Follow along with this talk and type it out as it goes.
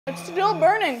It's still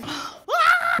burning.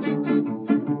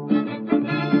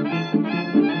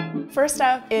 First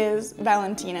up is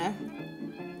Valentina.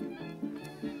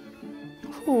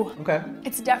 Ooh. Okay.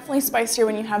 It's definitely spicier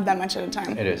when you have that much at a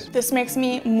time. It is. This makes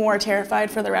me more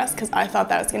terrified for the rest because I thought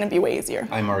that was gonna be way easier.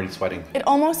 I'm already sweating. It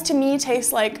almost to me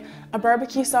tastes like a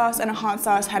barbecue sauce and a hot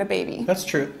sauce had a baby. That's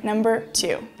true. Number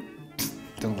 2.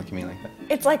 Don't look at me like that.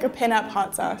 It's like a pin-up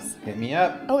hot sauce. Hit me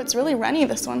up. Oh, it's really runny,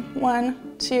 this one.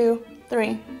 1, 2,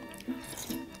 3.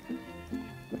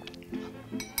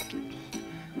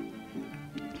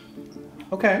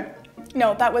 Okay.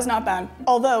 No, that was not bad.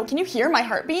 Although, can you hear my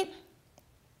heartbeat?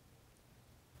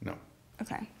 No.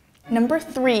 Okay. Number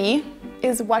 3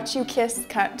 is what you kiss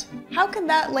cut. How could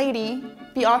that lady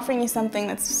be offering you something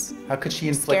that's How could she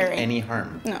inflict scary? any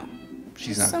harm? No.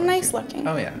 She's not So going nice to. looking.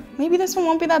 Oh yeah. Maybe this one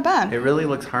won't be that bad. It really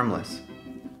looks harmless.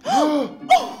 Oh!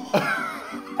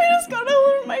 I just got all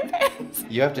over my pants.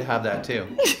 You have to have that too.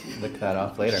 Lick that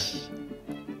off later.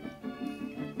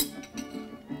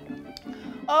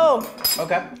 Oh,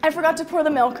 Okay. I forgot to pour the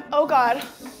milk. Oh God.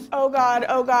 Oh God,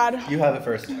 oh God. You have it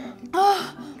first.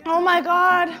 Oh my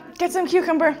God. Get some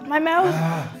cucumber. My mouth.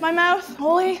 My mouth.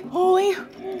 Holy.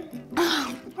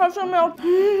 Have some milk.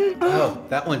 Oh,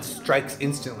 that one strikes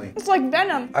instantly. It's like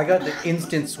venom. I got the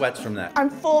instant sweats from that. I'm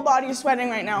full body sweating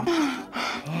right now.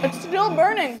 It's still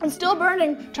burning. It's still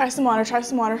burning. Try some water, try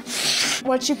some water.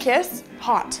 What you kiss?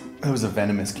 Hot. That was a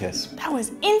venomous kiss. That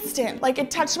was instant. Like it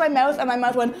touched my mouth and my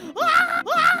mouth went, ah,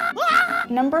 ah, ah.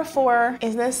 Number 4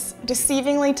 is this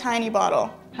deceivingly tiny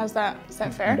bottle. How's that? Is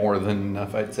that fair? More than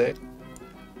enough, I'd say.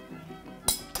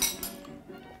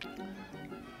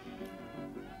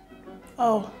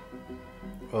 Oh.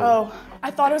 Oh.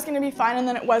 I thought it was gonna be fine and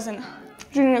then it wasn't.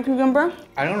 Do you need a cucumber?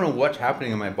 I don't know what's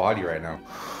happening in my body right now.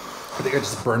 I think I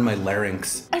just burned my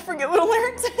larynx. I forget what a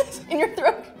larynx is in your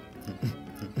throat.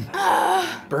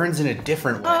 Burns in a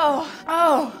different way.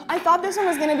 Oh, I thought this one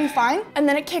was gonna be fine, and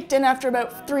then it kicked in after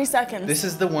about 3 seconds. This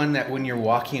is the one that when you're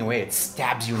walking away, it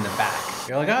stabs you in the back.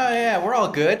 You're like, oh yeah, we're all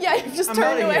good. Yeah, you just I'm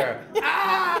turned outta away. here.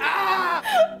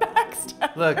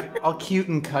 Backstab. Look, all cute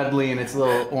and cuddly in its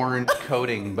little orange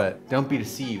coating, but don't be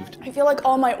deceived. I feel like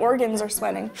all my organs are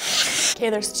sweating. Okay,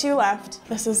 there's 2 left.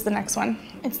 This is the next one.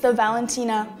 It's the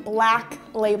Valentina Black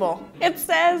Label. It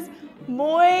says,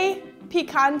 muy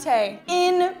picante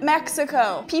in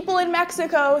Mexico. People in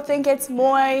Mexico think it's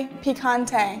muy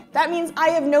picante. That means I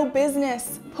have no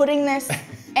business putting this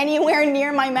anywhere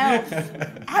near my mouth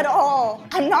at all.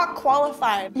 I'm not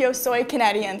qualified. Yo soy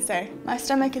canadiense. My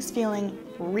stomach is feeling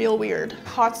real weird.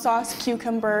 Hot sauce,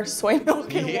 cucumber, soy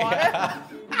milk, and water.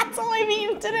 That's all I've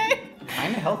eaten today.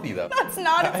 Kind of healthy though. That's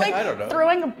not, it's like I don't know.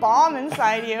 throwing a bomb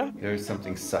inside you. There's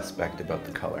something suspect about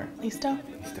the color. Listo?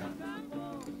 Listo.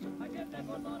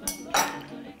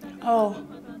 Oh.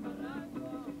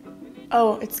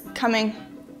 Oh, it's coming.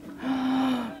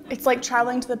 It's like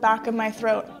traveling to the back of my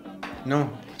throat. No,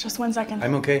 Just 1 second.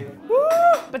 I'm okay. Woo!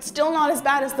 But still not as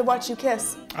bad as the what you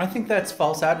kiss. I think that's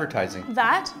false advertising.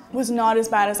 That was not as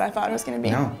bad as I thought it was gonna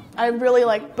be. No. I really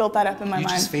like built that up in my You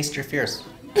mind. just faced your fears.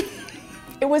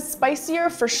 It was spicier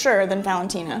for sure than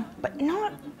Valentina, but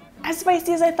not as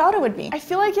spicy as I thought it would be. I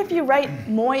feel like if you write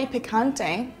muy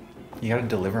picante, You gotta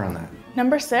deliver on that.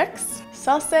 number 6,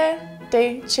 salsa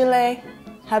de chile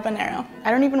habanero. I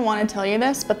don't even want to tell you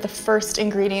this, but the first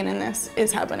ingredient in this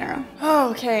is habanero. Oh,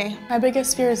 okay, my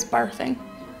biggest fear is barfing.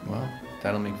 Well,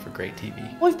 that'll make for great TV.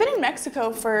 Well, we've been in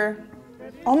Mexico for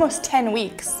almost 10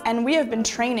 weeks, and we have been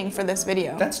training for this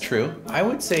video. That's true. I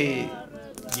would say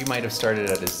you might have started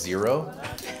at a 0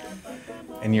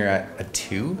 and you're at a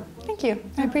 2. Thank you,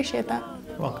 I appreciate that.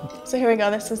 You're welcome. So here we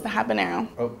go, this is the habanero.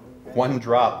 Oh, 1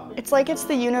 drop. It's like it's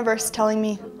the universe telling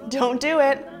me, don't do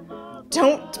it.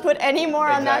 Don't put any more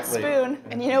on that Exactly. spoon.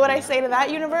 And you know what I say to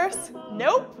that universe?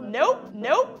 Nope, nope,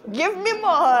 nope, give me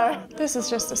more. This is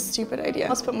just a stupid idea.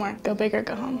 Let's put more. Go big or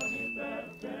go home.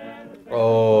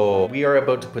 Oh, we are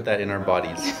about to put that in our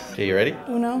bodies. Okay, you ready?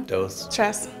 Uno, Dos.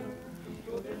 tres.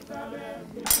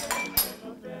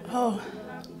 Oh.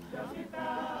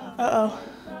 Uh-oh.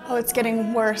 Oh, it's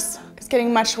getting worse. It's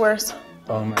getting much worse.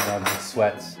 Oh my God, the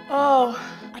sweats. Oh,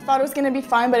 I thought it was gonna be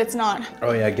fine, but it's not.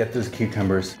 Oh yeah, get those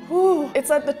cucumbers. Ooh,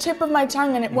 it's at the tip of my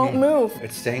tongue and it won't move.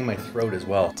 It's staying in my throat as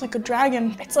well. It's like a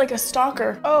dragon. It's like a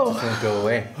stalker. Oh. It won't go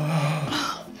away.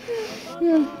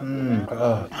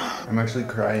 I'm actually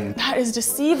crying. That is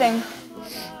deceiving.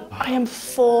 I am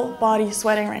full body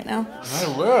sweating right now. My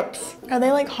lips. Are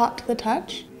they like hot to the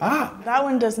touch? Ah, That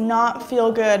one does not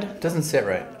feel good. doesn't sit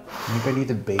right. I think I need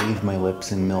to bathe my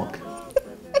lips in milk.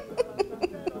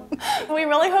 We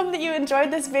really hope that you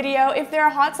enjoyed this video. If there are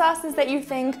hot sauces that you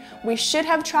think we should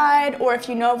have tried, or if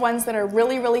you know of ones that are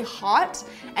really, really hot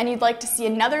and you'd like to see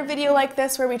another video like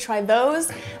this where we try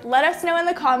those, let us know in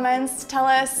the comments. Tell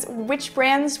us which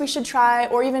brands we should try,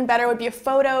 or even better would be a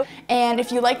photo. And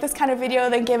if you like this kind of video,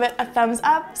 then give it a thumbs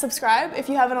up. Subscribe if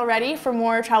you haven't already for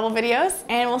more travel videos,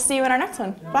 and we'll see you in our next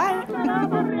one. Bye.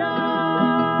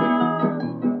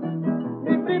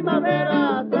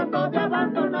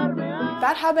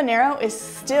 That habanero is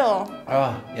still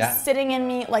Oh, yeah. sitting in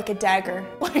me like a dagger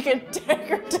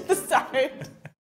to the side.